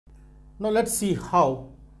Now let's see how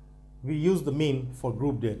we use the mean for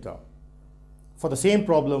group data for the same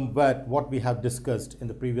problem that what we have discussed in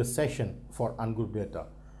the previous session for ungrouped data.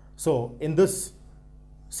 So in this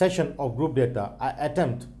session of group data, I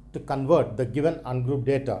attempt to convert the given ungrouped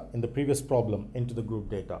data in the previous problem into the group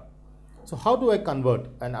data. So how do I convert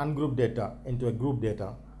an ungrouped data into a group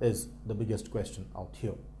data is the biggest question out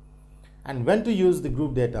here. And when to use the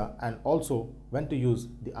group data and also when to use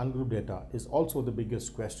the ungrouped data is also the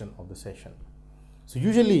biggest question of the session. So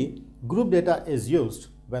usually group data is used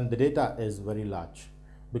when the data is very large,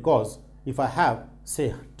 because if I have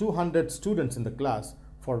say 200 students in the class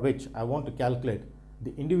for which I want to calculate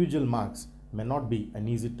the individual marks may not be an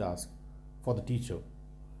easy task for the teacher.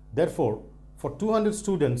 Therefore, for 200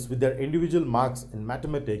 students with their individual marks in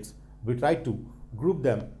mathematics, we try to group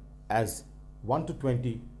them as 1 to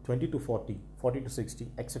 20, 20 to 40, 40 to 60,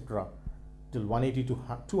 etc. till 180 to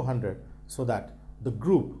 200, so that the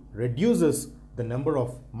group reduces the number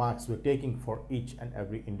of marks we're taking for each and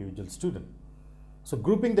every individual student. So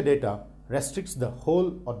grouping the data restricts the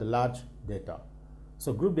whole or the large data.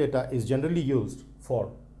 So group data is generally used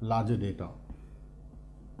for larger data.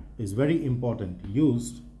 Is very important,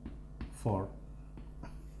 used for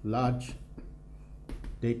large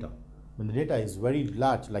data. When the data is very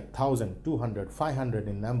large, like 1,000, 200, 500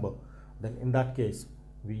 in number, then in that case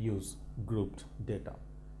we use grouped data.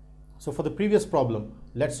 So for the previous problem,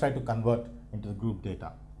 let's try to convert into the group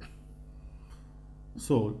data.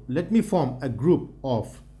 So let me form a group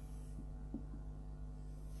of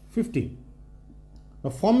 15. Now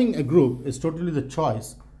forming a group is totally the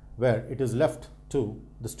choice where it is left to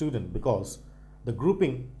the student, because the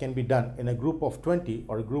grouping can be done in a group of 20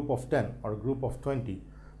 or a group of 10 or a group of 20.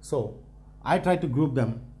 So I try to group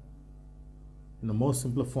them in the most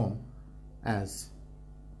simpler form as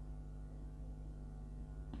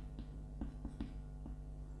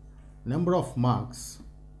number of marks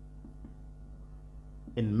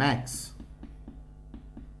in max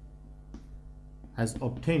as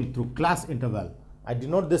obtained through class interval. I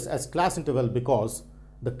denote this as class interval because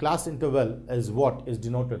the class interval is what is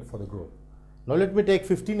denoted for the group. Now let me take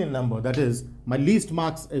 15 in number, that is my least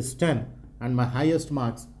marks is 10 and my highest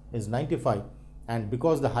marks is 95, and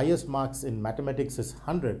because the highest marks in mathematics is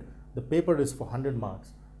 100, the paper is for 100 marks.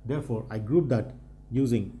 Therefore I group that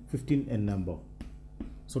using 15 in number.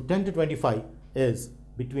 So 10 to 25 is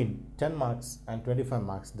between 10 marks and 25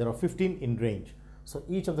 marks. There are 15 in range. So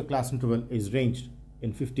each of the class interval is ranged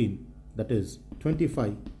in 15, that is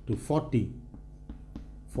 25 to 40,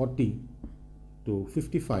 40 to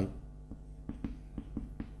 55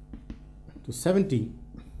 to 70,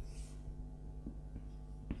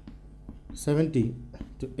 70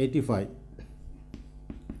 to 85,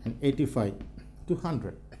 and 85 to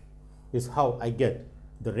 100 is how I get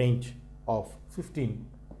the range of 15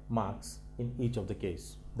 marks in each of the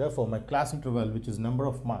case. Therefore, my class interval, which is number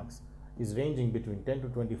of marks, is ranging between 10 to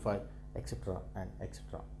 25, etc. and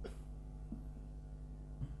etc.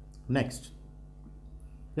 Next,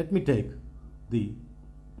 let me take the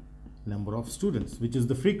number of students, which is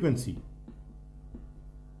the frequency.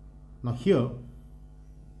 Now here,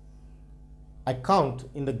 I count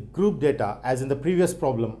in the group data, as in the previous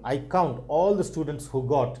problem, I count all the students who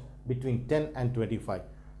got between 10 and 25.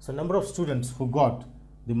 So number of students who got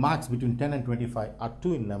the marks between 10 and 25 are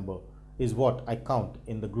 2 in number, is what I count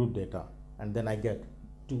in the group data, and then I get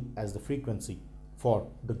 2 as the frequency for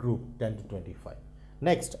the group 10 to 25.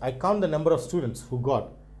 Next, I count the number of students who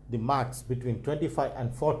got the marks between 25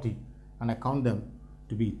 and 40, and I count them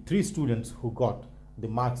to be 3 students who got the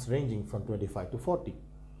marks ranging from 25 to 40.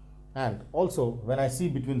 And also when I see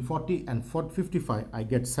between 40 and 55, I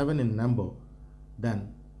get 7 in number,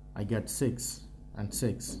 then I get 6 and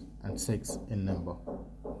 6 and 6 in number.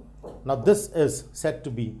 Now this is said to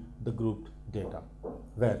be the grouped data,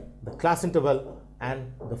 where the class interval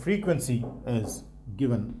and the frequency is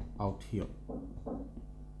given out here.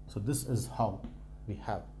 So this is how we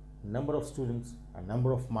have number of students and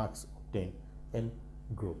number of marks obtained in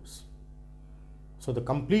groups. So the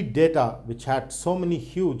complete data, which had so many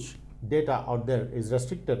huge data out there, is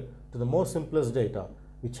restricted to the most simplest data,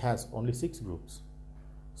 which has only 6 groups.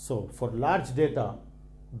 So for large data,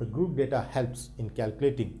 the group data helps in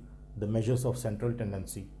calculating the measures of central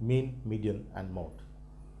tendency, mean, median, and mode.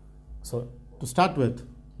 So to start with,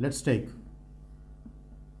 let's take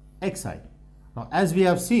xi. Now as we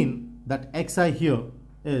have seen that xi here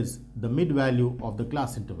is the mid value of the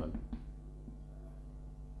class interval.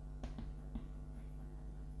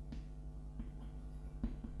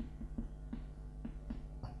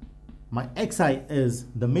 My xi is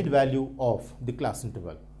the mid value of the class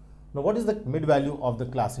interval. Now what is the mid value of the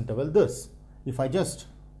class interval? This. If I just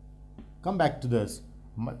come back to this,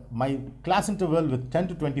 my class interval with 10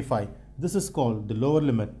 to 25, this is called the lower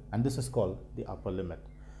limit and this is called the upper limit.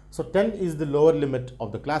 So 10 is the lower limit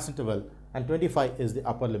of the class interval and 25 is the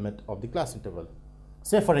upper limit of the class interval.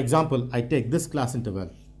 Say for example, I take this class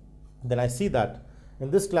interval, then I see that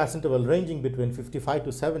in this class interval ranging between 55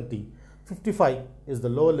 to 70, 55 is the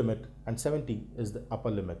lower limit and 70 is the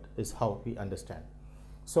upper limit, is how we understand.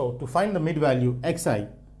 So to find the mid value xi,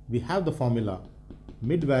 we have the formula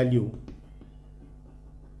mid value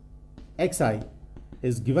xi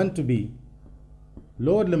is given to be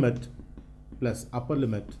lower limit plus upper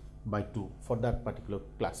limit by 2 for that particular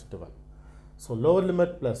class interval. So lower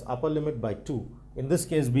limit plus upper limit by 2, in this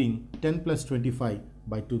case being 10 plus 25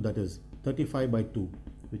 by 2, that is 35 by 2,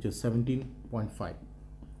 which is 17.5.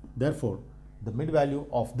 Therefore, the mid value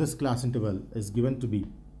of this class interval is given to be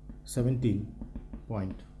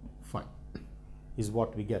 17.5 is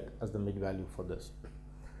what we get as the mid value for this.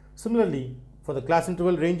 Similarly, for the class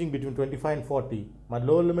interval ranging between 25 and 40, my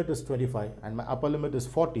lower limit is 25 and my upper limit is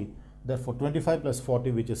 40. Therefore, 25 plus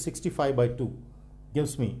 40, which is 65 by 2,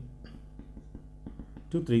 gives me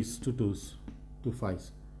 2 3s, 2 2s, 2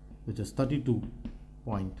 5s, which is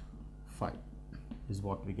 32.5 is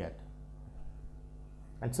what we get.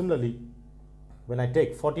 And similarly, when I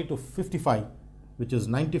take 40 to 55, which is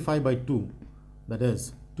 95 by 2, that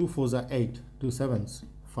is 2 4s are 8, 2 7s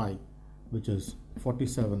 5, which is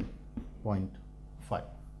 47.5.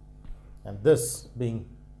 And this being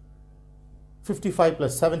 55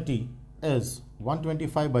 plus 70 is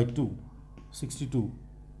 125 by 2,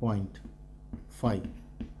 62.5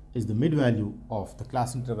 is the mid value of the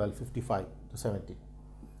class interval 55 to 70.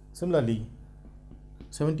 Similarly,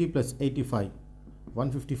 70 plus 85,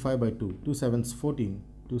 155 by 2, 2 7s 14,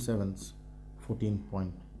 2 7s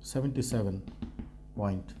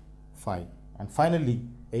 14.77.5. And finally,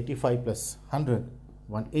 85 plus 100,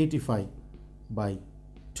 185 by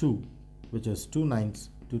 2, which is 2 9s,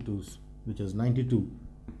 2 2s, which is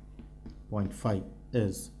 92.5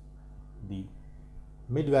 is the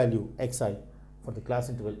mid value xi for the class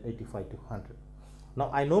interval 85 to 100.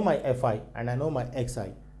 Now I know my fi and I know my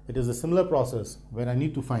xi. It is a similar process where I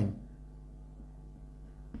need to find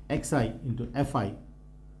xi into fi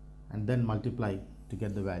and then multiply to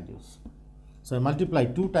get the values. So I multiply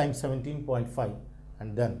 2 times 17.5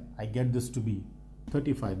 and then I get this to be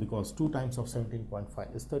 35 because 2 times of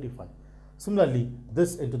 17.5 is 35. Similarly,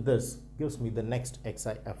 this into this gives me the next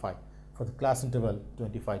xi fi for the class interval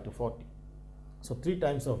 25 to 40. So 3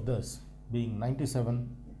 times of this being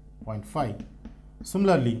 97.5.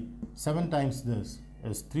 Similarly, 7 times this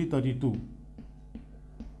is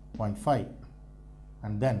 332.5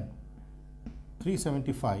 and then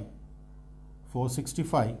 375,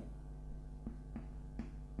 465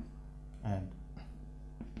 and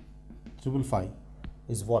 555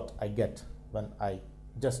 is what I get when I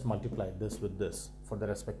just multiply this with this for the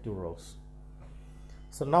respective rows.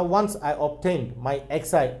 So now once I obtained my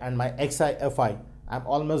xi and my xi fi, I'm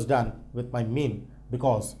almost done with my mean,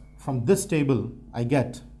 because from this table I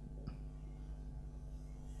get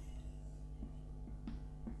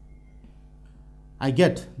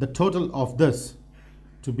the total of this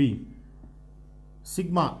to be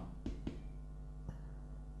sigma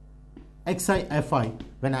xi fi.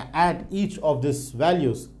 When I add each of these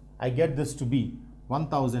values, I get this to be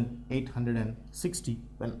 1860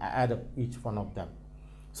 when I add up each one of them.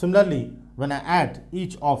 Similarly, when I add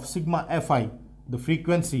each of sigma fi, the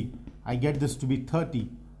frequency, I get this to be 30,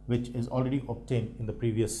 which is already obtained in the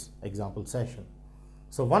previous example session.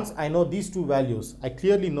 So once I know these two values, I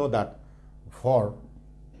clearly know that for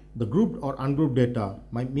the grouped or ungrouped data,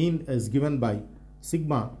 my mean is given by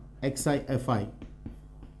sigma xi fi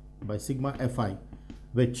by sigma fi,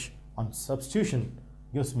 which on substitution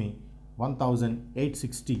gives me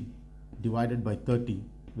 1860 divided by 30,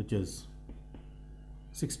 which is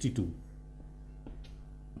 62.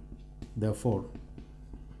 Therefore,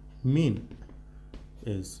 mean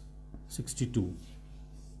is 62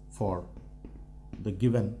 for the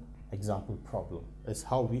given example problem, is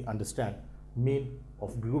how we understand mean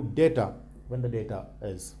of group data when the data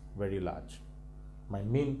is very large. My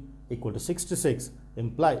mean equal to 66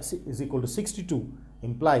 is equal to 62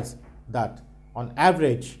 implies that on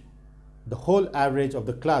average, the whole average of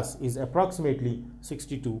the class is approximately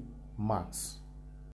 62 marks.